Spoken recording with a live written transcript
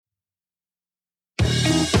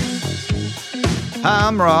Hi,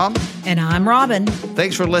 I'm Rob. And I'm Robin.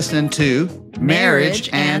 Thanks for listening to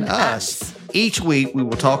Marriage and Us. Each week, we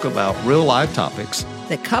will talk about real-life topics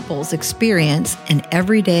that couples experience in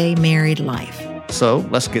everyday married life. So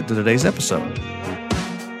let's get to today's episode.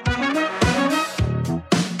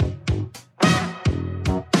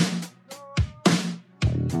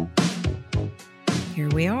 Here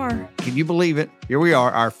we are. Can you believe it? Here we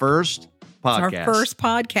are, our first podcast. It's our first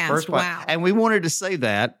podcast. Wow. And we wanted to say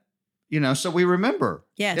that, so we remember.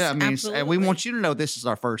 Yes, absolutely. And we want you to know this is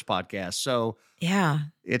our first podcast. So yeah,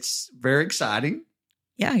 it's very exciting.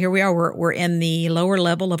 Yeah, here we are. We're in the lower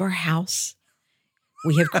level of our house.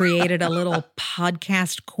 We have created a little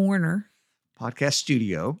podcast corner. Podcast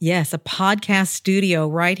studio. Yes, a podcast studio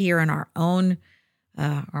right here in our own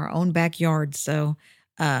backyard. So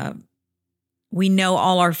we know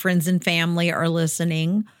all our friends and family are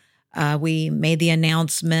listening. We made the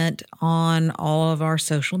announcement on all of our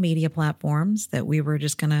social media platforms that we were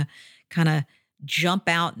just going to kind of jump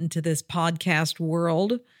out into this podcast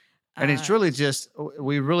world. And it's really just,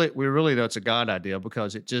 we really know it's a God idea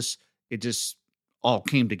because it just all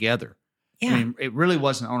came together. Yeah. I mean, it really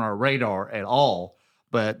wasn't on our radar at all.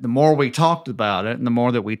 But the more we talked about it and the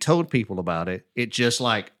more that we told people about it, it just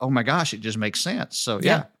like, oh my gosh, it just makes sense. So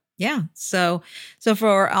yeah. Yeah. So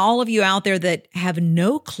for all of you out there that have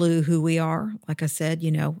no clue who we are, like I said,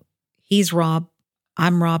 he's Rob,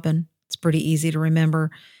 I'm Robin. It's pretty easy to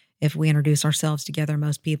remember if we introduce ourselves together.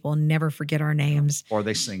 Most people never forget our names. Or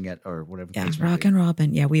they sing it or whatever. Yeah, Rock and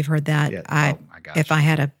Robin. Yeah, we've heard that. Yeah. Oh my gosh. If I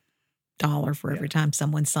had $1 for every time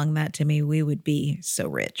someone sung that to me, we would be so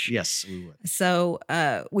rich. Yes, we would. So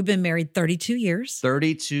we've been married 32 years.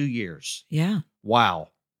 32 years. Yeah. Wow.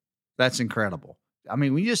 That's incredible. I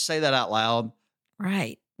mean, when you just say that out loud,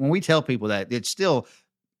 right? When we tell people that, it's still,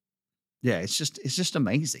 it's just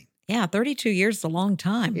amazing. Yeah, 32 years is a long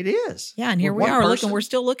time. It is. Yeah, and here we are looking. We're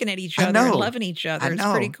still looking at each other and loving each other. It's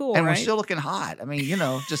pretty cool, and right? we're still looking hot. I mean,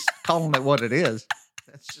 just calling it what it is.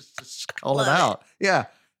 That's just call it out. Yeah.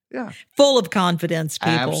 Yeah. Full of confidence,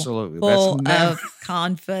 people. Absolutely. Full of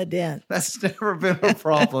confidence. That's never been a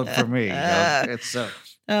problem for me. It's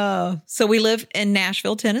so we live in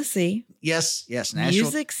Nashville, Tennessee. Yes, Nashville.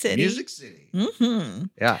 Music City. Mm-hmm.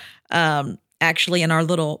 Yeah. Actually, in our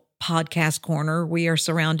little podcast corner, we are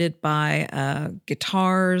surrounded by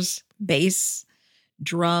guitars, bass,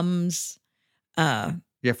 drums,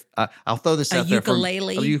 I'll throw this out there.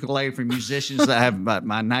 A ukulele for musicians that have my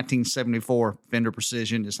 1974 Fender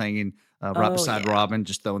Precision is hanging right beside Robin.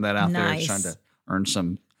 Just throwing that out there, trying to earn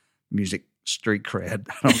some music street cred.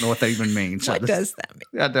 I don't know what that even means. What does that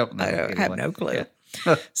mean? I don't know. I have no clue.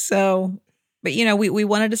 Yeah. But we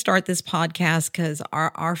wanted to start this podcast because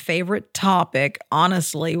our favorite topic,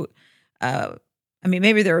 honestly,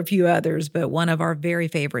 maybe there are a few others, but one of our very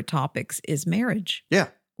favorite topics is marriage. Yeah.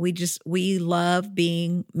 We love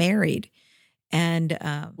being married, and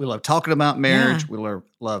we love talking about marriage. Yeah. We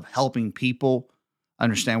love helping people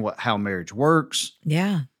understand how marriage works.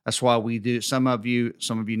 Yeah, that's why we do. Some of you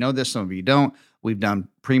know this, some of you don't. We've done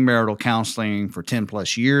premarital counseling for 10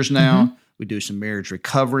 plus years now. Mm-hmm. We do some marriage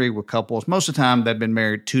recovery with couples. Most of the time, they've been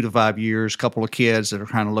married 2 to 5 years. A couple of kids that are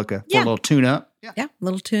trying to look for a little tune-up. Yeah,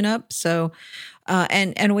 little tune-up. So,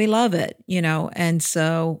 and we love it, and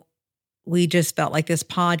so. We just felt like this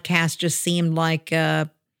podcast just seemed like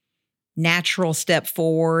a natural step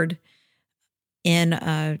forward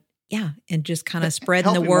in just kind of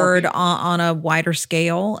spreading the word on a wider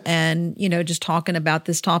scale and, just talking about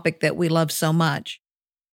this topic that we love so much.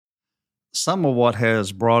 Some of what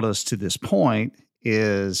has brought us to this point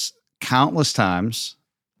is countless times,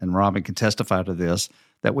 and Robin can testify to this,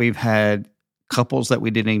 that we've had couples that we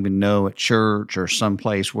didn't even know at church or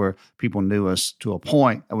someplace where people knew us to a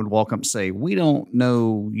point. I would walk up and say, we don't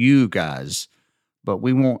know you guys, but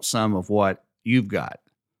we want some of what you've got.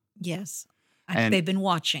 Yes. They've been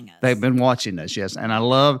watching us. They've been watching us, yes. And I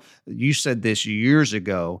love, you said this years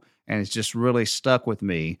ago, and it's just really stuck with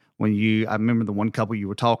me when I remember the one couple you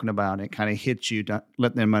were talking about, and it kind of hit you to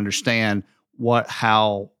let them understand what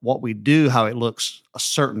we do, how it looks a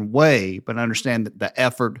certain way, but understand that the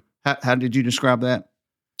effort. How did you describe that?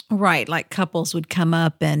 Right. Like couples would come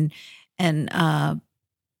up and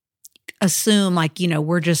assume like,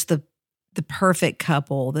 we're just the perfect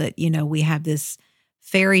couple that, we have this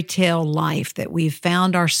fairy tale life that we've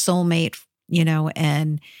found our soulmate,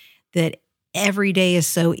 and that every day is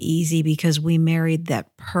so easy because we married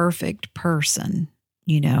that perfect person,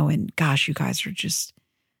 and gosh, you guys are just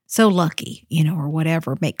so lucky, or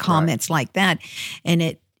whatever, make comments like that. And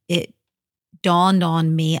it dawned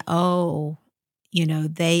on me,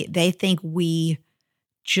 they think we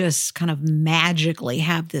just kind of magically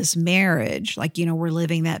have this marriage. Like, we're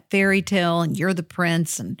living that fairy tale and you're the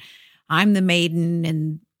prince and I'm the maiden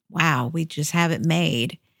and wow, we just have it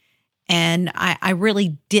made. And I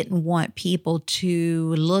really didn't want people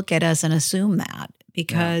to look at us and assume that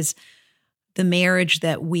because the marriage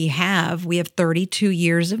that we have 32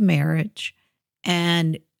 years of marriage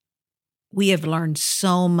and we have learned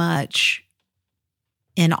so much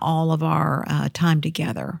in all of our time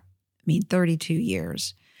together. 32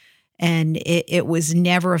 years. And it was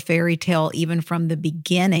never a fairy tale, even from the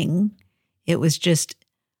beginning. It was just,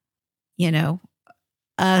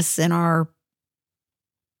 us in our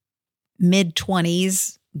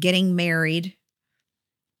mid-20s getting married,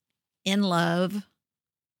 in love,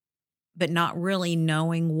 but not really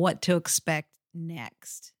knowing what to expect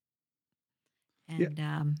next.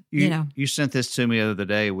 And, you sent this to me the other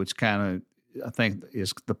day, which kind of, I think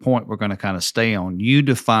is the point we're going to kind of stay on. You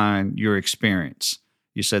define your experience.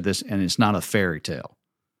 You said this, and it's not a fairy tale.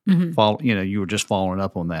 Mm-hmm. You were just following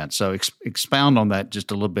up on that. So expound on that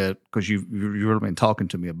just a little bit because you've really been talking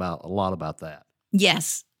to me a lot about that.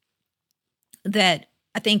 Yes. That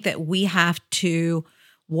I think that we have to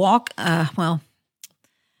walk, have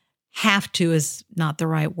to is not the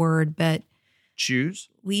right word, but choose.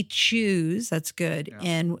 We choose, that's good,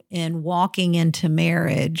 in walking into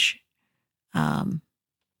marriage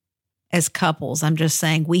as couples. I'm just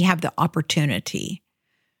saying we have the opportunity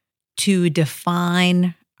to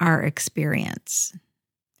define our experience.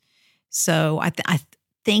 So I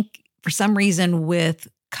think for some reason with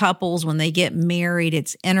couples, when they get married,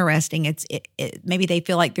 it's interesting. Maybe they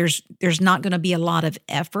feel like there's not going to be a lot of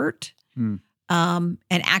effort. And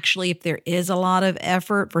actually, if there is a lot of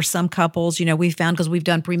effort for some couples, we found, because we've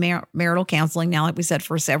done premarital counseling now, like we said,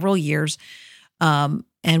 for several years, and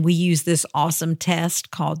we use this awesome test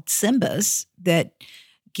called SYMBIS that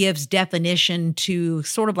gives definition to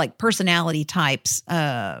sort of like personality types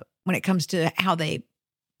when it comes to how they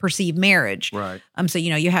perceive marriage. Right. So,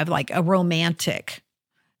 you have like a romantic.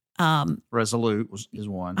 Resolute is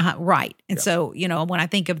one. Right. And so, when I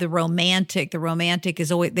think of the romantic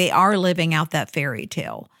is always, they are living out that fairy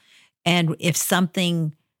tale. And if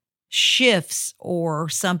something shifts or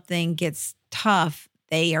something gets tough,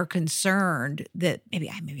 they are concerned that maybe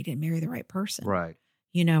I didn't marry the right person. Right.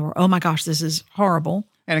 Or, oh my gosh, this is horrible.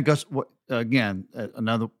 And it goes, again,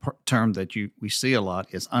 another term that we see a lot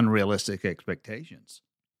is unrealistic expectations.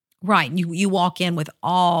 Right. You walk in with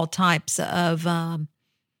all types of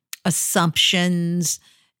assumptions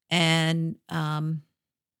and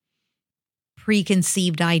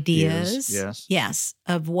preconceived ideas. Yes,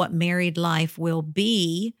 of what married life will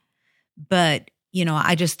be. But,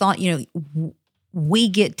 I just thought, we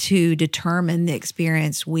get to determine the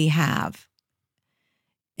experience we have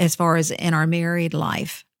as far as in our married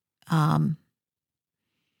life. And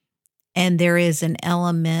there is an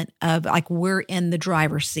element of like we're in the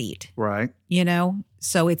driver's seat. Right.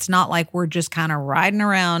 So it's not like we're just kind of riding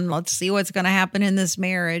around, let's see what's going to happen in this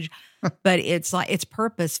marriage, but it's like it's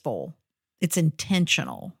purposeful. It's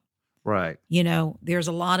intentional. Right. There's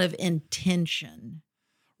a lot of intention.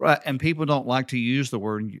 Right. And people don't like to use the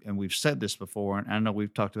word, and we've said this before, and I know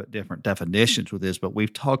we've talked about different definitions with this, but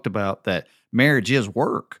we've talked about that marriage is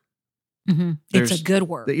work. Mm-hmm. It's a good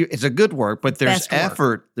work. It's a good work, but there's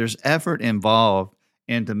effort. There's effort involved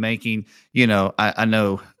into making, I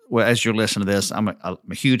know, well, as you're listening to this, I'm a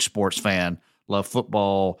huge sports fan, love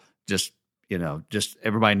football, just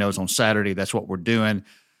everybody knows on Saturday, that's what we're doing.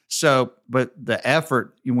 So, but the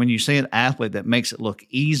effort, when you see an athlete that makes it look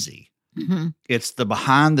easy, mm-hmm. It's the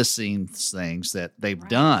behind the scenes things that they've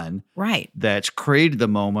done. Right. That's created the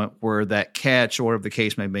moment where that catch or whatever the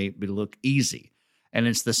case may be look easy. And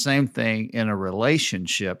it's the same thing in a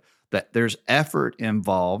relationship, that there's effort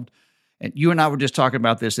involved. And you and I were just talking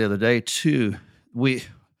about this the other day too.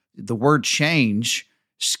 The word change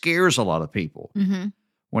scares a lot of people mm-hmm.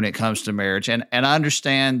 when it comes to marriage. And I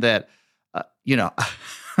understand that,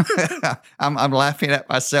 I'm laughing at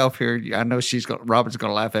myself here. I know Robin's going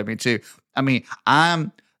to laugh at me too. I mean,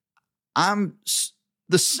 I'm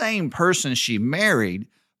the same person she married,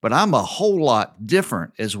 but I'm a whole lot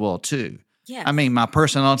different as well too. Yes. I mean, my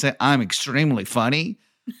personality, I'm extremely funny.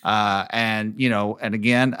 And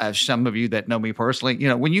again, some of you that know me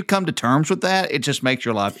personally, when you come to terms with that, it just makes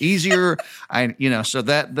your life easier. So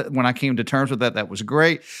that when I came to terms with that was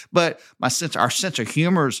great. But our sense of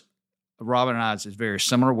humor, Robin and I's, is very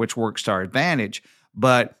similar, which works to our advantage.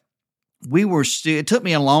 But it took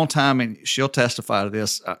me a long time, and she'll testify to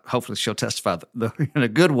this. Hopefully she'll testify in a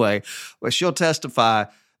good way, but she'll testify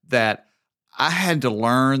that I had to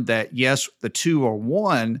learn that, yes, the two are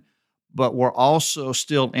one, but we're also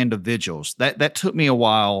still individuals. That took me a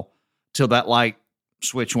while till that light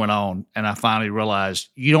switch went on, and I finally realized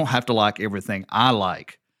you don't have to like everything I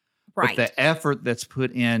like. Right. But the effort that's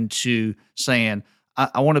put into saying,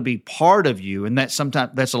 I want to be part of you, and that's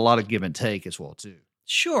a lot of give and take as well, too.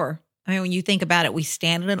 Sure. I mean, when you think about it, we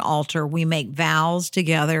stand at an altar, we make vows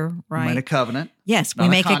together, right? We made a covenant. Yes, we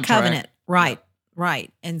make a covenant. Right, Yeah.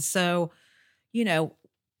 right. And so,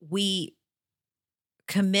 we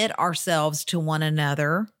commit ourselves to one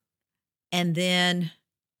another, and then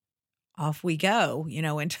off we go,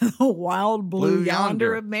 into the wild blue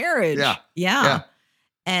yonder of marriage. Yeah. Yeah.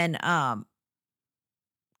 And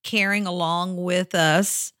carrying along with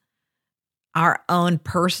us our own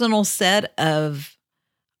personal set of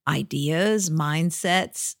ideas,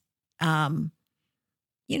 mindsets, our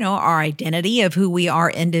identity of who we are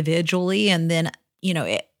individually, and then,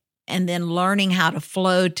 and then learning how to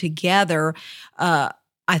flow together. I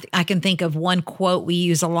can think of one quote we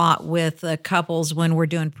use a lot with couples when we're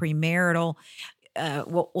doing premarital.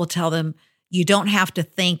 We'll tell them, you don't have to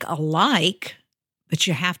think alike, but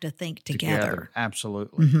you have to think together.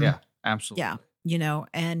 Absolutely. Mm-hmm. Yeah, absolutely. Yeah.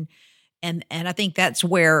 And I think that's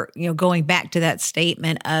where, going back to that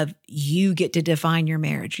statement of you get to define your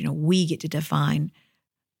marriage, we get to define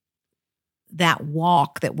that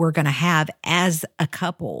walk that we're going to have as a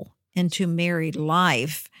couple into married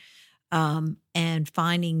life, and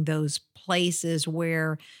finding those places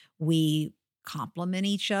where we complement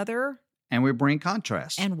each other. And we bring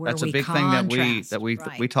contrast. And where that's a we big contrast, thing that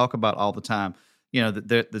we talk about all the time.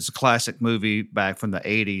 There's a classic movie back from the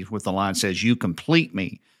 80s with the line says, "You complete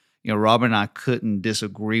me." Robin and I couldn't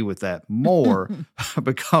disagree with that more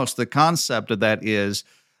because the concept of that is,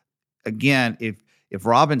 again, if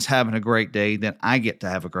Robin's having a great day, then I get to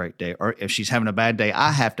have a great day. Or if she's having a bad day,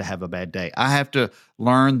 I have to have a bad day. I have to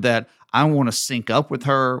learn that I want to sync up with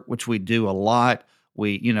her, which we do a lot.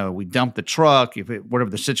 We dump the truck, whatever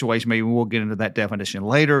the situation may be. We'll get into that definition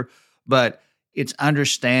later. But it's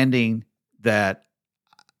understanding that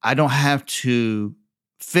I don't have to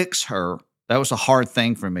fix her. That was a hard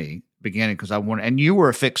thing for me beginning because and you were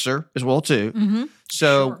a fixer as well too. Mm-hmm.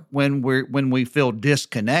 So Sure. when we feel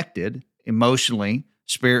disconnected emotionally,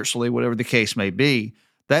 spiritually, whatever the case may be,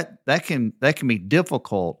 that can be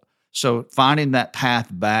difficult. So finding that path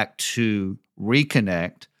back to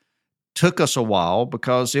reconnect took us a while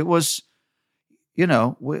because it was,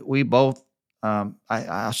 we both.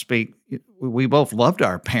 We both loved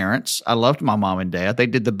our parents. I loved my mom and dad. They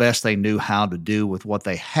did the best they knew how to do with what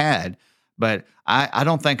they had. But I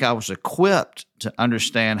don't think I was equipped to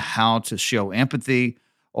understand how to show empathy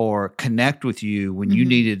or connect with you when you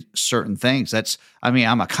needed certain things.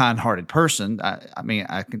 I'm a kind-hearted person.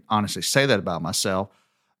 I can honestly say that about myself,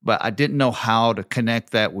 but I didn't know how to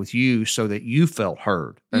connect that with you so that you felt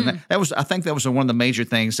heard. And I think that was one of the major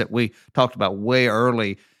things that we talked about way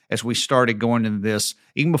early as we started going into this,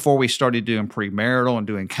 even before we started doing premarital and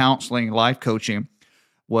doing counseling, life coaching,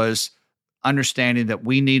 was understanding that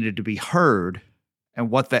we needed to be heard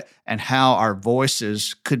and how our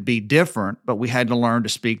voices could be different, but we had to learn to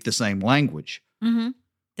speak the same language. Mm-hmm.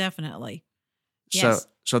 Definitely. Yes.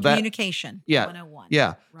 So that communication. Yeah. 101.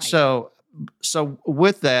 Yeah. Right. So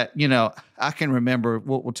with that, I can remember,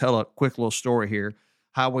 we'll tell a quick little story here.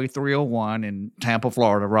 Highway 301 in Tampa,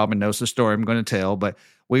 Florida. Robin knows the story I'm going to tell, but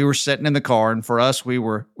we were sitting in the car, and for us, we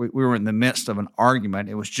were in the midst of an argument.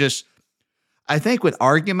 It was just, I think with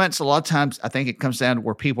arguments, a lot of times, I think it comes down to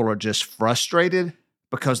where people are just frustrated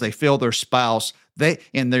because they feel their spouse,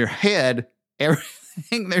 in their head,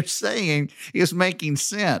 everything they're saying is making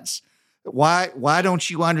sense. Why don't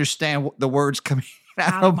you understand the words coming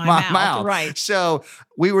out of my mouth? Right. So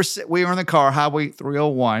we were in the car, Highway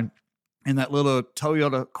 301, in that little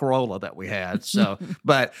Toyota Corolla that we had. So,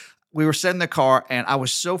 but we were sitting in the car, and I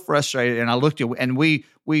was so frustrated. And I looked at, and we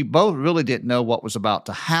both really didn't know what was about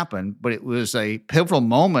to happen, but it was a pivotal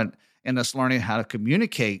moment in us learning how to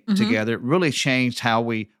communicate together. It really changed how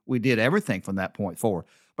we did everything from that point forward.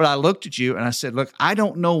 But I looked at you and I said, "Look, I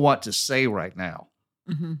don't know what to say right now.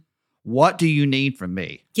 Mm-hmm. What do you need from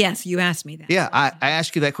me?" Yes, you asked me that. Yeah, I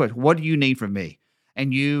asked you that question. What do you need from me?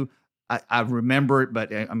 And I remember it,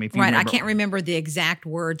 but I mean, if you right. remember, I can't remember the exact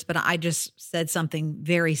words, but I just said something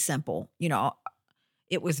very simple.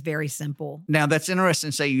 It was very simple. Now that's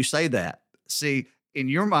interesting. You say that. See, in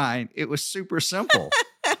your mind, it was super simple,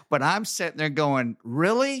 but I'm sitting there going,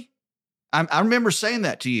 "Really?" I remember saying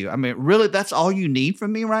that to you. I mean, really, that's all you need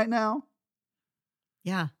from me right now?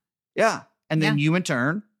 Yeah. Yeah. And then you in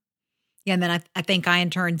turn. Yeah. And then I think I in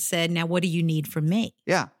turn said, "Now, what do you need from me?"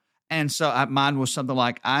 Yeah. And so mine was something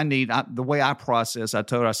like, the way I process, I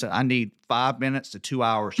told her, I said, I need 5 minutes to 2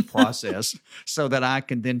 hours to process so that I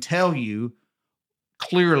can then tell you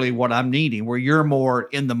clearly what I'm needing, where you're more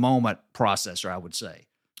in the moment processor, I would say.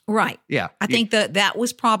 Right. Yeah. I think that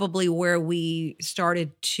was probably where we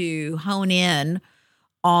started to hone in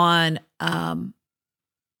on our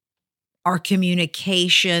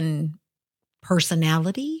communication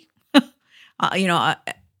personality.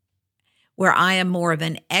 Where I am more of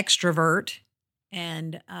an extrovert.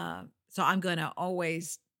 And so I'm going to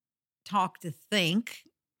always talk to think,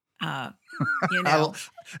 So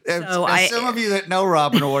some of you that know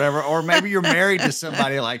Robin or whatever, or maybe you're married to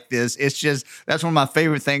somebody like this, it's just, that's one of my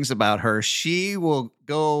favorite things about her. She will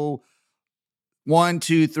go 1,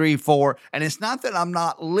 2, 3, 4. And it's not that I'm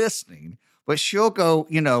not listening, but she'll go,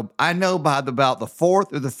 I know by about the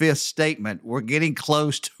 4th or the 5th statement, we're getting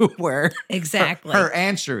close to where exactly her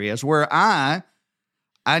answer is, where I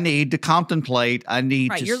need to contemplate. I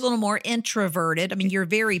need to. You're a little more introverted. I mean, you're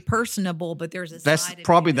very personable, but there's a that's side of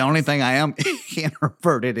probably you the only thing I am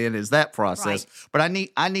introverted in is that process. Right.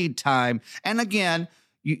 But I need time. And again,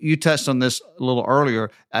 you touched on this a little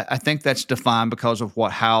earlier. I think that's defined because of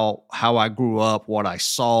how I grew up, what I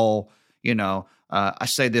saw. I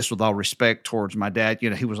say this with all respect towards my dad.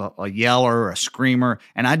 He was a yeller, a screamer,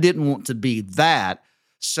 and I didn't want to be that.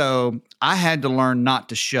 So I had to learn not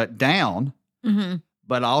to shut down. Mm-hmm.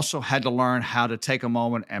 But I also had to learn how to take a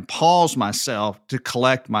moment and pause myself to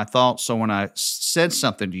collect my thoughts. So when I said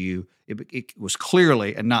something to you, it was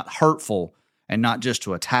clearly and not hurtful and not just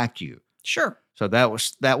to attack you. Sure. So that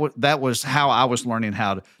was how I was learning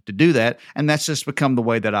how to do that. And that's just become the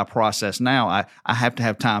way that I process now. I have to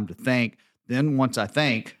have time to think. Then once I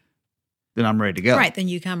think, then I'm ready to go. Right. Then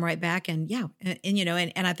you come right back and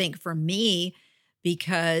I think for me,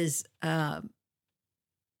 because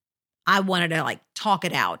I wanted to talk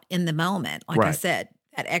it out in the moment. Like I said,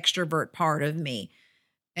 that extrovert part of me.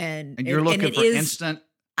 And you're looking for instant.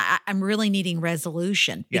 I'm really needing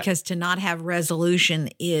resolution because to not have resolution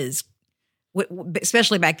is,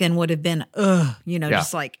 especially back then, would have been,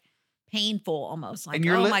 just like painful almost. Like,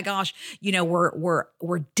 oh my gosh,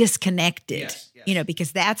 we're disconnected, yes.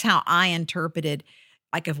 Because that's how I interpreted.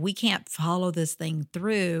 Like if we can't follow this thing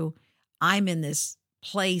through, I'm in this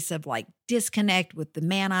place of disconnect with the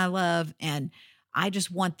man I love, and I just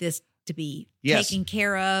want this to be taken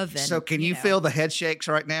care of. And, so can you feel the head shakes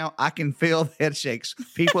right now? I can feel the head shakes.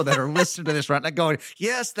 People that are listening to this right now going,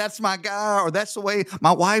 yes, that's my guy, or that's the way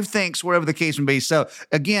my wife thinks, whatever the case may be. So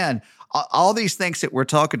again, all these things that we're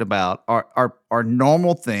talking about are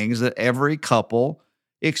normal things that every couple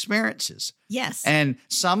experiences. Yes. And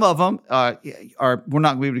some of them we're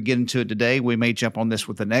not going to be able to get into it today. We may jump on this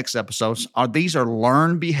with the next episodes. These are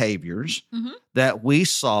learned behaviors that we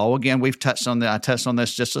saw. Again, I touched on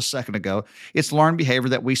this just a second ago. It's learned behavior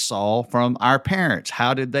that we saw from our parents.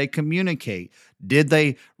 How did they communicate? Did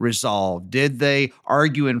they resolve? Did they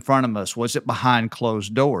argue in front of us? Was it behind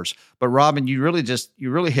closed doors? But Robin, you really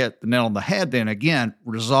hit the nail on the head then. Again,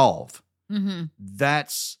 resolve. Mm-hmm.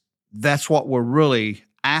 That's what we're really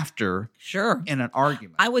after in an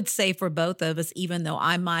argument. I would say for both of us, even though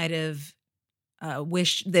I might have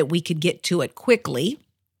wished that we could get to it quickly,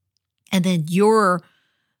 and then the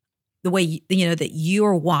way that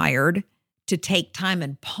you're wired to take time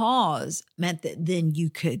and pause meant that then you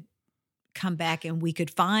could come back and we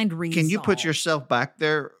could find resolve. Can you put yourself back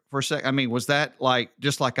there for a second? I mean, was that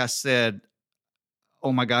just like I said,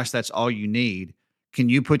 oh my gosh, that's all you need? Can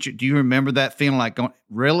you do you remember that feeling like going,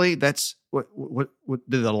 really? That's what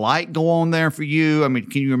did the light go on there for you? I mean,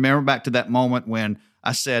 can you remember back to that moment when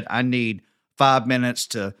I said, I need 5 minutes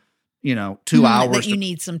to, 2 hours? That you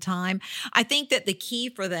need some time. I think that the key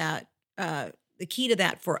to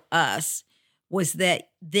that for us was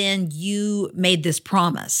that then you made this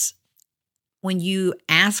promise. When you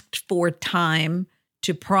asked for time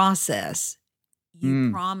to process,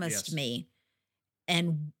 you promised me,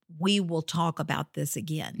 and we will talk about this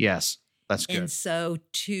again. Yes, that's good. And so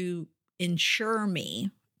to ensure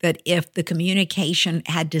me that if the communication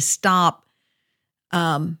had to stop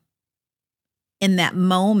in that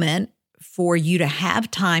moment for you to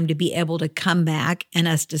have time to be able to come back and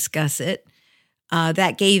us discuss it,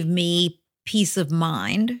 that gave me peace of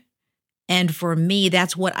mind. And for me,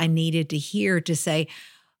 that's what I needed to hear to say,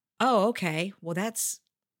 oh, okay, well, that's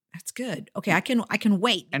good. Okay, I can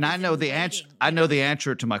wait. And I know the answer. I know the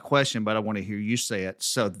answer to my question, but I want to hear you say it.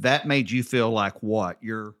 So that made you feel like what?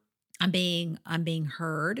 I'm being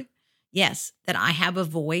heard. Yes, that I have a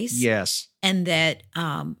voice. Yes, and that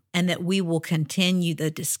we will continue the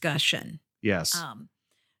discussion. Yes.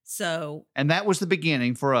 So, and that was the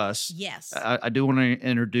beginning for us. yes. I do want to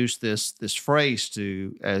introduce this phrase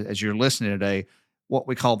to, as you're listening today, what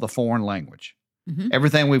we call the foreign language. Mhm.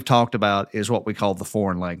 Everything we've talked about is what we call the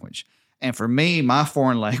foreign language. And for me, my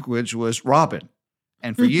foreign language was Robin.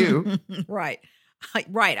 And for you, Right.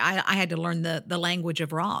 Right. I had to learn the language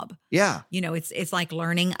of Rob. yeah, It's like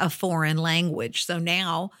learning a foreign language. So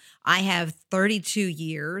now I have 32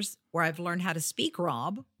 years where I've learned how to speak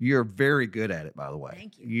Rob. you're very good at it, by the way.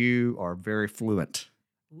 Thank you. You are very fluent.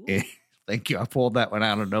 Ooh. Thank you. I pulled that one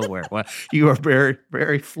out of nowhere. Well, you are very,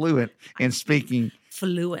 very fluent in speaking.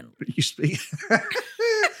 Fluent. You speak.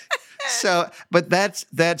 So, but that's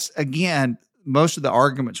again, most of the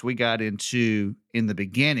arguments we got into in the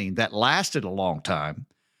beginning that lasted a long time,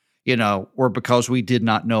 were because we did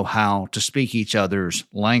not know how to speak each other's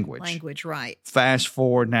language. Language, right. Fast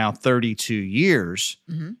forward now 32 years,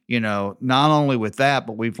 Mhm. Not only with that,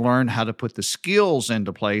 but we've learned how to put the skills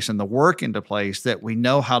into place and the work into place that we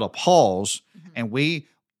know how to pause. Mhm.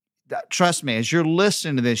 And trust me, as you're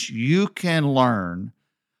listening to this, you can learn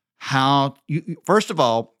how first of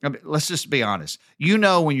all, let's just be honest.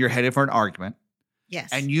 When you're headed for an argument, Yes.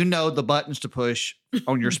 and the buttons to push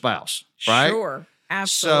on your spouse, right? Sure.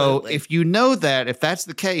 Absolutely. So if you know that, if that's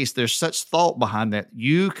the case, there's such thought behind that,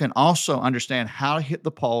 you can also understand how to hit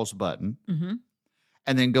the pause button Mhm.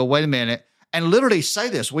 and then go, wait a minute, and literally say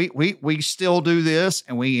this. We still do this,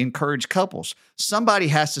 and we encourage couples. Somebody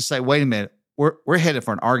has to say, wait a minute, we're headed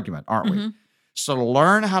for an argument, aren't we? Mhm. So to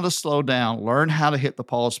learn how to slow down, learn how to hit the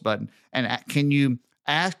pause button, and can you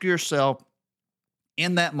ask yourself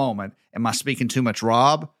in that moment, am I speaking too much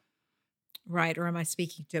Rob? Right. Or am I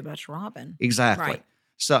speaking too much Robin? Exactly. Right.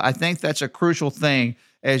 So I think that's a crucial thing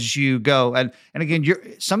as you go. And again,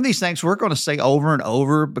 some of these things we're going to say over and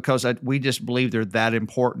over because we just believe they're that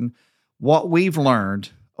important. What we've learned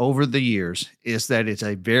over the years is that it's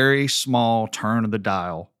a very small turn of the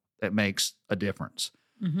dial that makes a difference.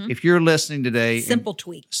 Mhm. If you're listening today, Simple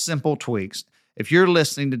tweaks. simple tweaks. If you're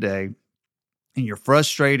listening today and you're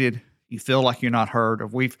frustrated, you feel like you're not heard, or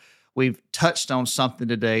we've touched on something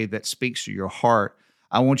today that speaks to your heart,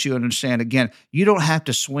 I want you to understand, again, you don't have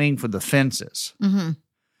to swing for the fences. Mhm.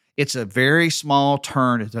 It's a very small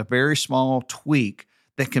turn. It's a very small tweak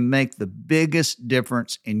that can make the biggest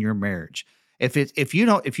difference in your marriage. If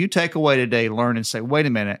you take away today, learn and say, wait a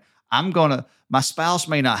minute, my spouse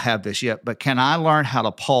may not have this yet, but can I learn how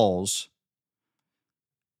to pause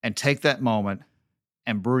and take that moment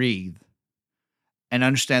and breathe and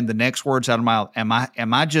understand the next words out of my mouth?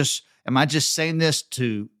 Am I just saying this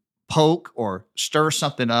to poke or stir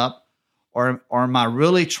something up, or am I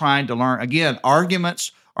really trying to learn? Again,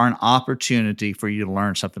 arguments are an opportunity for you to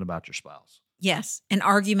learn something about your spouse. Yes. And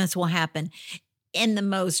arguments will happen in the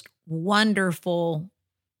most wonderful,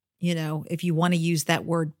 if you want to use that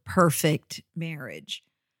word, perfect marriage.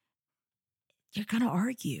 You're going to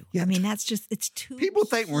argue. Yeah. I mean, it's two People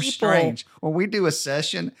think we're strange when we do a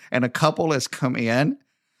session and a couple has come in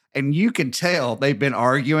and you can tell they've been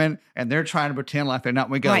arguing and they're trying to pretend like they're not.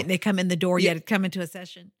 And we go, Right. They come in the door. You had to come into a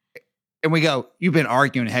session. and we go, you've been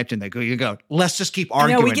arguing, and you go, let's just keep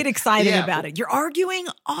arguing. I know, we get excited about it. You're arguing?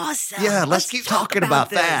 Awesome. Yeah, let's keep talking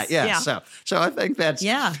about that. this. Yeah. So I think that's,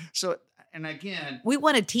 Yeah. So, and again, We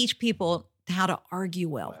want to teach people how to argue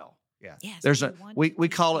well. yeah. Yes, There's we we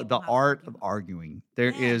call it the people how to art argue. of arguing.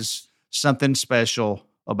 There Yes. is something special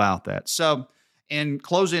about that. So in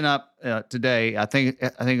closing up today, I think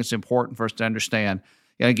it's important for us to understand,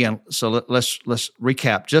 and again, so let's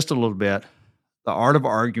recap just a little bit. The art of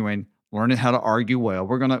arguing, learning how to argue well.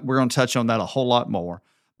 We're gonna touch on that a whole lot more.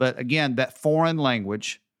 But again, that foreign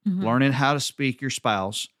language, Mhm. learning how to speak your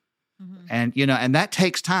spouse, Mhm. and that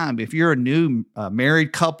takes time. If you're a new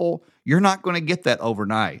married couple, you're not going to get that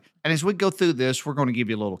overnight. And as we go through this, we're going to give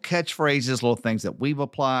you little catchphrases, little things that we've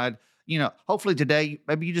applied. Hopefully today,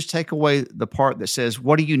 maybe you just take away the part that says,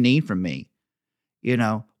 "What do you need from me?"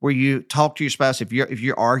 Where you talk to your spouse. If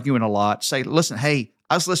you're arguing a lot, say, "Listen, hey,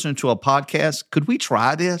 I was listening to a podcast. Could we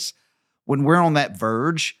try this? When we're on that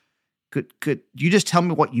verge, could you just tell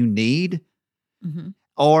me what you need?" Mhm.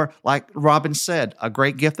 Or like Robin said, a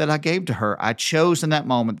great gift that I gave to her, I chose in that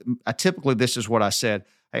moment. Typically, this is what I said.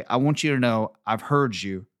 Hey, I want you to know I've heard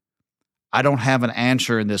you. I don't have an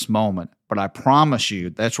answer in this moment, but I promise you,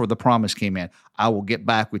 that's where the promise came in. I will get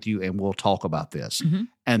back with you and we'll talk about this. Mhm.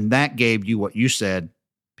 And that gave you what you said,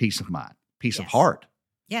 peace of mind, peace of Yes. heart.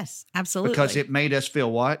 Yes, absolutely. Because it made us feel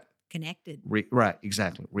what? Connected. Right,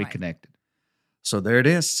 exactly. Right. Reconnected. So there it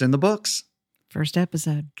is. It's in the books. First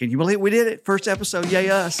episode. Can you believe we did it? First episode. Yay,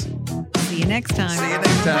 us. See you next time. See you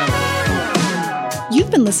next time. You've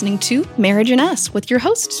been listening to Marriage and Us with your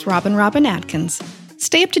hosts, Rob and Robin Atkins.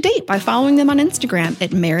 Stay up to date by following them on Instagram at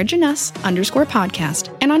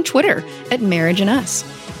marriageandus_podcast and on Twitter at marriageandus.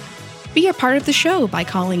 Be a part of the show by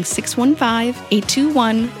calling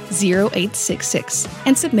 615-821-0866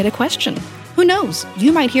 and submit a question. Who knows,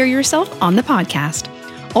 you might hear yourself on the podcast.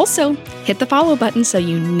 Also, hit the follow button so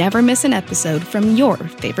you never miss an episode from your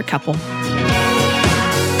favorite couple.